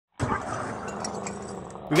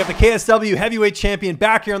We got the KSW heavyweight champion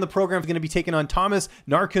back here on the program. He's going to be taking on Tomasz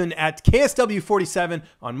Narkun at KSW 47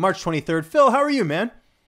 on March 23rd. Phil, how are you, man?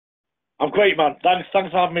 I'm great, man. Thanks for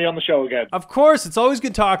having me on the show again. Of course. It's always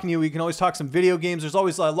good talking to you. We can always talk some video games. There's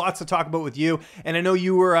always lots to talk about with you. And I know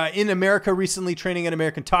you were in America recently training at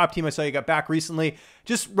American Top Team. I saw you got back recently.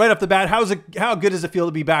 Just right off the bat, how good does it feel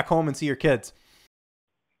to be back home and see your kids?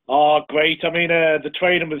 Oh, great. I mean, the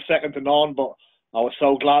training was second to none, but I was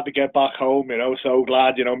so glad to get back home, so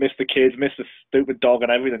glad, miss the kids, miss the stupid dog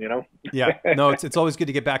and everything, Yeah, no, it's always good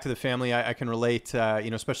to get back to the family. I can relate,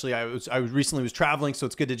 especially I recently was traveling, so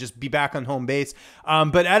it's good to just be back on home base.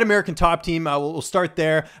 But at American Top Team, we'll start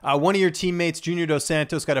there. One of your teammates, Junior Dos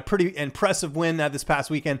Santos, got a pretty impressive win this past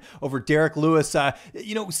weekend over Derek Lewis.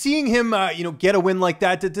 Seeing him, get a win like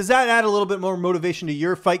that, does that add a little bit more motivation to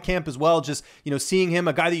your fight camp as well? Just, seeing him,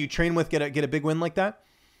 a guy that you train with, get a big win like that?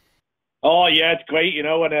 Oh, yeah, it's great, and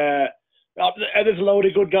there's a load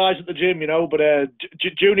of good guys at the gym, but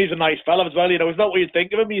Junie's a nice fella as well, It's not what you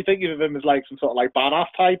think of him. You think of him as like some sort of like badass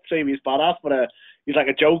type, serious badass, but he's like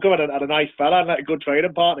a joker and a nice fella and like a good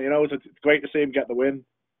training partner, so it's great to see him get the win.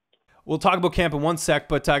 We'll talk about camp in one sec,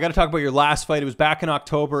 but I got to talk about your last fight. It was back in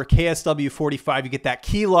October, KSW 45. You get that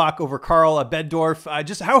key lock over Carl Beddorf.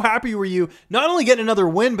 Just how happy were you not only getting another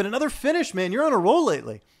win, but another finish, man? You're on a roll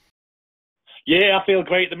lately. Yeah, I feel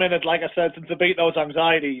great at the minute. Like I said, since I beat those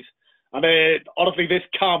anxieties. And honestly, this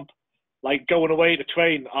camp, like going away to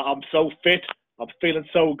train, I'm so fit. I'm feeling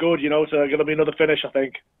so good, so going to be another finish, I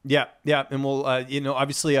think. Yeah. And we'll,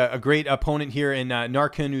 obviously a great opponent here in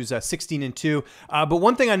Narkun, who's 16-2. But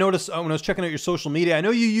one thing I noticed when I was checking out your social media, I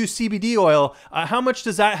know you use CBD oil. How much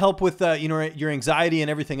does that help with, your anxiety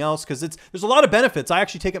and everything else? Because there's a lot of benefits. I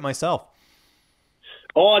actually take it myself.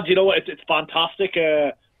 Oh, do you know what? It's fantastic.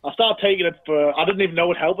 I started taking it I didn't even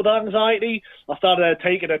know it helped with anxiety. I started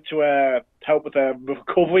taking it to help with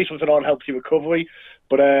recovery, so it helps you recovery.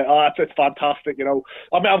 But it's fantastic, I mean,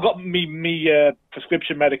 I've got me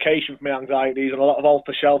prescription medication for my anxieties and a lot of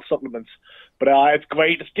off-the-shelf supplements. But it's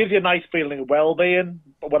great. It gives you a nice feeling of well-being,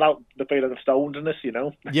 but without the feeling of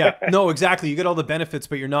stonedness, Yeah, no, exactly. You get all the benefits,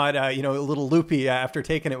 but you're not, a little loopy after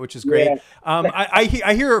taking it, which is great. Yeah.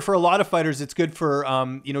 I hear for a lot of fighters, it's good for,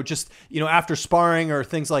 after sparring or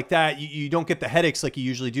things like that, you don't get the headaches like you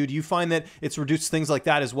usually do. Do you find that it's reduced things like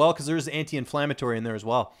that as well? Because there's anti-inflammatory in there as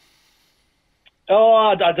well. Oh,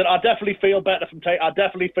 I definitely feel better I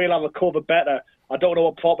definitely feel I recover better. I don't know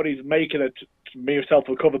what properties making it myself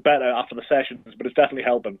recover better after the sessions, but it's definitely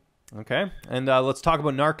helping. Okay, and let's talk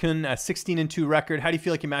about Narkun, a 16-2 record. How do you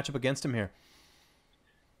feel like you match up against him here?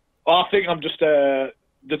 Oh, I think I'm just better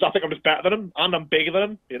than him, and I'm bigger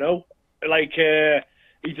than him. Like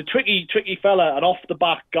he's a tricky fella, and off the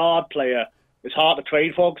back guard player. It's hard to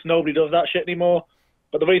train for because nobody does that shit anymore.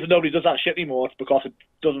 But the reason nobody does that shit anymore is because it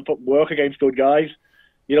doesn't work against good guys.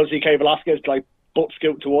 ZK Velasquez like butt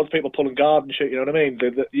scoot towards people pulling guard and shit. You know what I mean?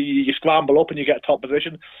 You scramble up and you get a top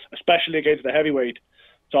position, especially against the heavyweight.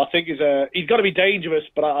 So I think he's got to be dangerous.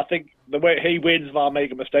 But I think the way he wins, if I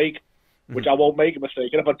make a mistake, which I won't make a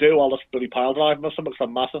mistake, and if I do, I'll just bloody pile drive him or something because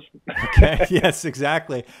I'm massive. Okay. Yes,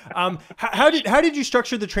 exactly. How did you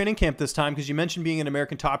structure the training camp this time? Because you mentioned being an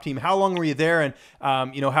American Top Team. How long were you there, and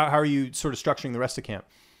how are you sort of structuring the rest of camp?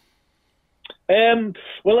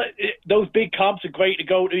 Well, those big camps are great to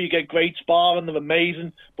go to. You get great sparring, they're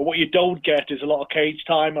amazing. But what you don't get is a lot of cage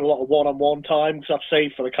time and a lot of one-on-one time because that's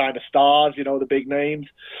saved for the kind of stars, the big names.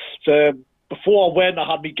 So before I went, I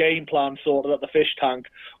had my game plan sorted at the fish tank.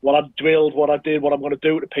 What I drilled, what I did, what I'm going to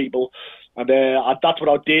do to people. And that's what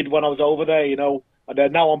I did when I was over there, And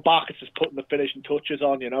then now I'm back, it's just putting the finishing touches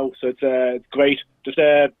on, So it's great. Just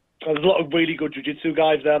there's a lot of really good jiu-jitsu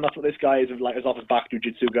guys there, and that's what this guy is, like his off-his-back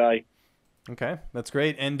jiu-jitsu guy. Okay, that's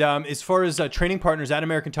great. And as far as training partners at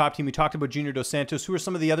American Top Team, we talked about Junior Dos Santos. Who are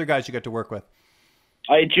some of the other guys you got to work with?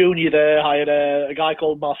 I had Junior there. I had a guy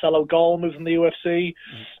called Marcelo Golm who's in the UFC.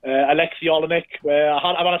 Alexei Olenek.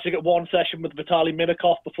 I managed to get one session with Vitaly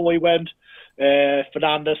Minakov before he went.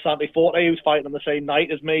 Fernandez Santiforte, who's fighting on the same night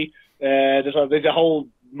as me. There's a whole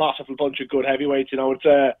massive bunch of good heavyweights.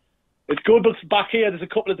 It's good, but back here there's a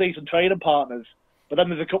couple of decent training partners, but then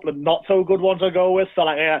there's a couple of not so good ones I go with. So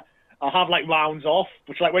I have like rounds off,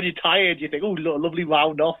 which like when you're tired, you think, oh, lovely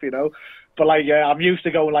round off, But I'm used to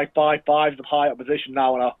going like 5-5s of high opposition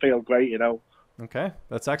now, and I feel great, Okay,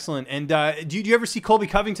 that's excellent. And do you ever see Colby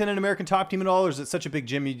Covington in American Top Team at all, or is it such a big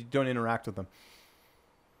gym you don't interact with them?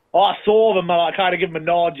 Oh, I saw them. I kind of give them a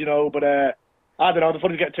nod, but I don't know. The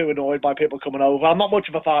funny get too annoyed by people coming over. I'm not much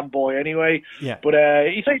of a fanboy anyway. Yeah. But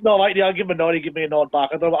he seems all right. I'll give him a nod. He give me a nod back.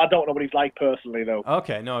 I don't know what he's like personally though.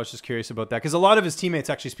 Okay, no, I was just curious about that because a lot of his teammates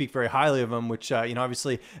actually speak very highly of him, which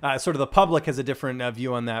obviously sort of the public has a different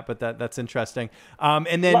view on that, but that's interesting.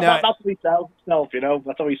 And then that's what he sells himself,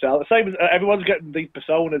 That's how he sells. Same as everyone's getting these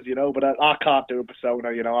personas, but I can't do a persona,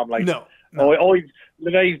 I'm like no. Always,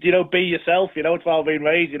 be yourself, It's how I've been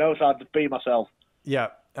raised, so I just be myself. Yeah.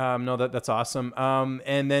 No, that's awesome.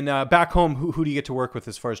 And then back home, who do you get to work with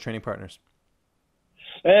as far as training partners?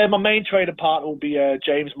 My main training partner will be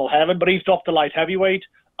James Mulheaven, but he's dropped to light heavyweight,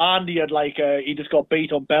 and he had he just got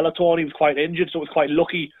beat on Bellator, and he was quite injured, so it was quite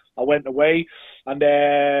lucky I went away. And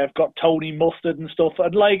I've got Tony Mustard and stuff,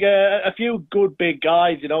 and a few good big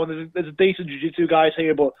guys, and there's a decent jiu-jitsu guys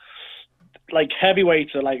here, but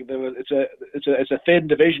heavyweights are it's a thin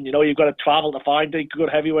division, You've got to travel to find good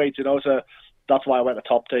heavyweights, so that's why I went to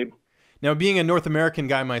top team. Now, being a North American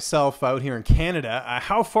guy myself out here in Canada,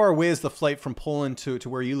 how far away is the flight from Poland to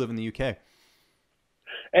where you live in the UK?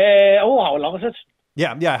 How long is it?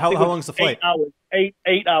 Yeah. How long is the flight? 8 hours.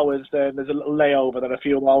 8 hours. Then there's a little layover, then a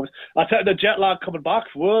few hours. I tell you, the jet lag coming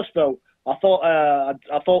back's worse though. I thought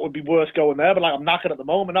it would be worse going there, but I'm knackered at the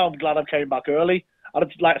moment. Now I'm glad I came back early. And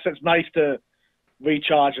it's nice to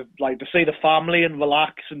recharge, to see the family and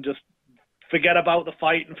relax and just forget about the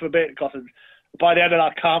fighting for a bit, because by the end of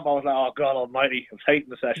that camp, I was like, oh, God almighty, I was hating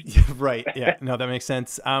the session. Right, yeah. No, that makes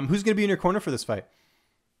sense. Who's going to be in your corner for this fight?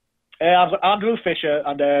 I've got Andrew Fisher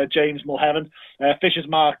and James Mulheaven. Fisher's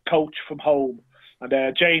my coach from home, and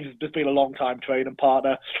James has just been a long-time training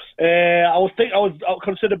partner. I would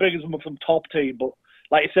consider bringing someone from top team, but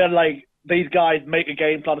like you said, these guys make a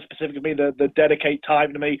game plan specific to me. They dedicate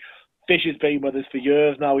time to me. Fisher's been with us for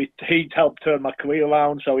years now. He's helped turn my career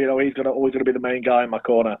around, so he's always going to be the main guy in my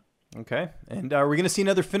corner. Okay, and we're going to see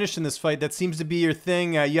another finish in this fight. That seems to be your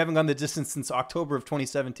thing. You haven't gone the distance since October of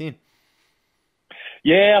 2017.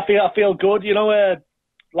 Yeah, I feel good. That's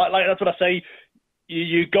what I say.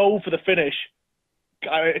 You go for the finish.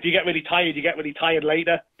 If you get really tired, you get really tired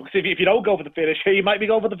later. Because if you don't go for the finish, you might be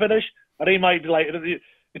going for the finish, and he might be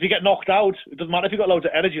if you get knocked out, it doesn't matter if you've got loads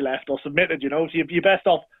of energy left or submitted. So you're best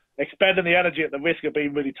off expending the energy at the risk of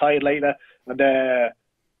being really tired later. And I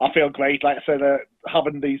feel great. Like I said,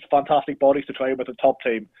 having these fantastic bodies to train with the top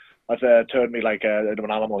team has turned me into an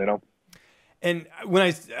animal, And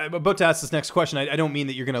when I'm about to ask this next question, I don't mean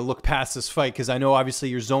that you're going to look past this fight, because I know obviously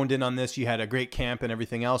you're zoned in on this. You had a great camp and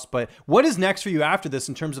everything else. But what is next for you after this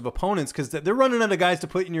in terms of opponents? Because they're running out of guys to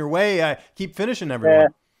put in your way. Keep finishing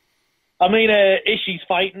everyone. Ishii's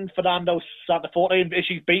fighting Fernando Santaforte.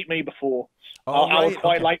 Ishii's beat me before. I was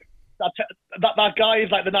quite that guy is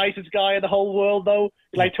the nicest guy in the whole world, though.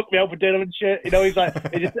 He took me out for dinner and shit. He's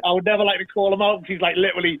I would never like to call him out, because he's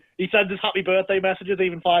literally, he sends us happy birthday messages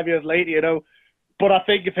even 5 years later, But I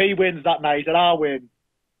think if he wins that night and I win,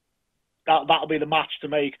 that'll be the match to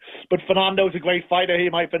make. But Fernando's a great fighter. He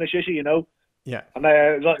might finish Ishii, Yeah. And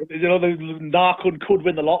the Narkun could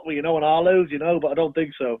win the lottery, and I'll lose, but I don't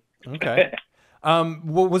think so. Okay.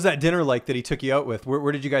 What was that dinner like that he took you out with?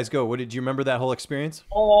 Where did you guys go? Did you remember that whole experience?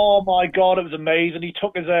 Oh my God, it was amazing. He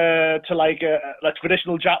took us to a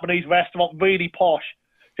traditional Japanese restaurant, really posh.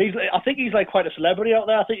 I think he's quite a celebrity out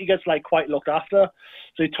there. I think he gets quite looked after.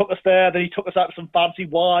 So he took us there. Then he took us out to some fancy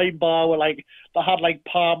wine bar where that had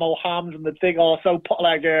Parmo hams and the thing. I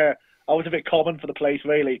was a bit common for the place,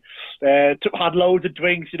 really. Had loads of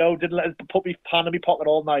drinks, didn't let us put me hand in my pocket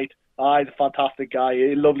all night. He's a fantastic guy,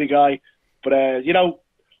 a lovely guy. But, I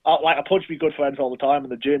punch me good friends all the time in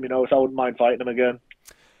the gym, so I wouldn't mind fighting him again.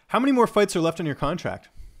 How many more fights are left on your contract?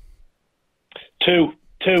 Two.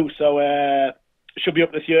 So, should be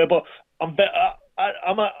up this year. But I'll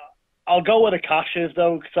go where the cash is,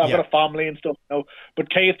 though, because I've got a family and stuff, But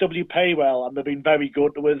KSW pay well, and they've been very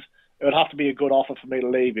good to us. It would have to be a good offer for me to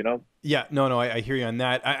leave, Yeah, no, I hear you on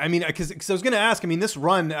that. I mean, because I was going to ask, this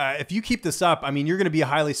run, if you keep this up, you're going to be a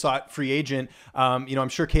highly sought free agent. I'm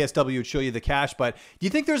sure KSW would show you the cash, but do you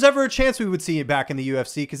think there's ever a chance we would see you back in the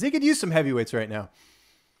UFC? Because they could use some heavyweights right now.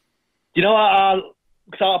 They're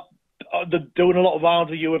doing a lot of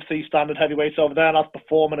rounds of UFC standard heavyweights over there, and that's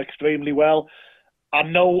performing extremely well. I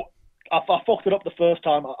know I fucked it up the first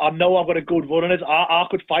time. I know I've got a good run in it. I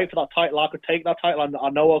could fight for that title. I could take that title, and I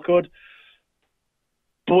know I could.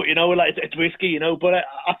 But, it's risky, But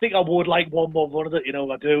I think I would like one more run at it,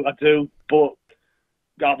 I do. But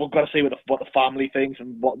we've got to see what the family thinks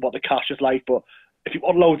and what the cash is like. But if you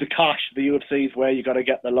want loads of cash, the UFC is where you got to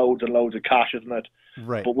get the loads and loads of cash, isn't it?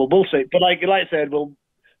 Right. But we'll see. But like I said,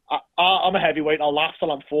 I'm a heavyweight. I'll last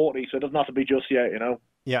till I'm 40, so it doesn't have to be just yet, you know.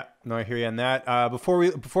 Yeah, no, I hear you on that. Before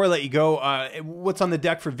I let you go, what's on the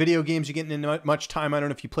deck for video games? You getting into much time? I don't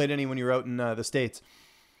know if you played any when you were out in the States.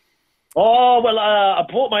 Oh well, I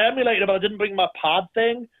bought my emulator, but I didn't bring my pad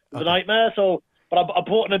thing. It was a nightmare. So, but I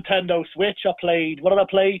bought a Nintendo Switch. I played. What did I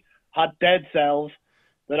play? Had Dead Cells.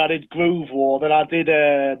 Then I did Groove War. Then I did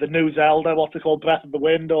the new Zelda. What's it called? Breath of the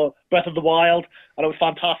Wind or Breath of the Wild. And it was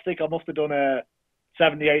fantastic. I must have done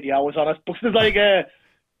 70, 80 hours on it. But there's like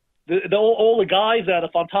all the guys there, they're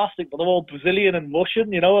fantastic, but they're all Brazilian and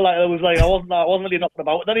Russian, you know. Like it was like I wasn't really knocking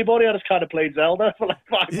about with anybody. I just kind of played Zelda for like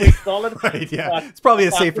 5 weeks solid. Right, yeah. It's probably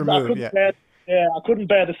a safer move. I couldn't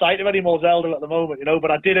bear the sight of any more Zelda at the moment, you know.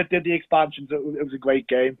 But I did the expansions. It was a great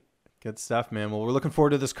game. Good stuff, man. Well, we're looking forward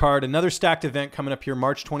to this card. Another stacked event coming up here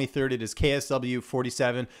March 23rd. It is KSW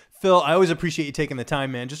 47. Phil, I always appreciate you taking the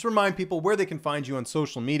time, man. Just remind people where they can find you on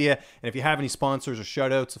social media, and if you have any sponsors or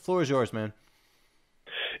shout outs, the floor is yours, man.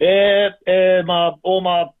 All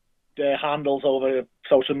my handles over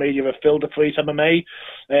social media are Phil DeFreet MMA.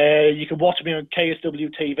 You can watch me on KSW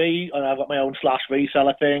TV, and I've got my own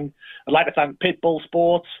 /reseller thing. I'd like to thank Pitbull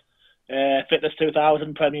Sports, Fitness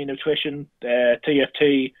 2000, Premier Nutrition,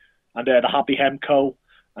 TFT, and the Happy Hemp Co.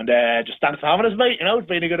 And just thanks for having us, mate. You know, it's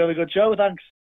been a good show. Thanks.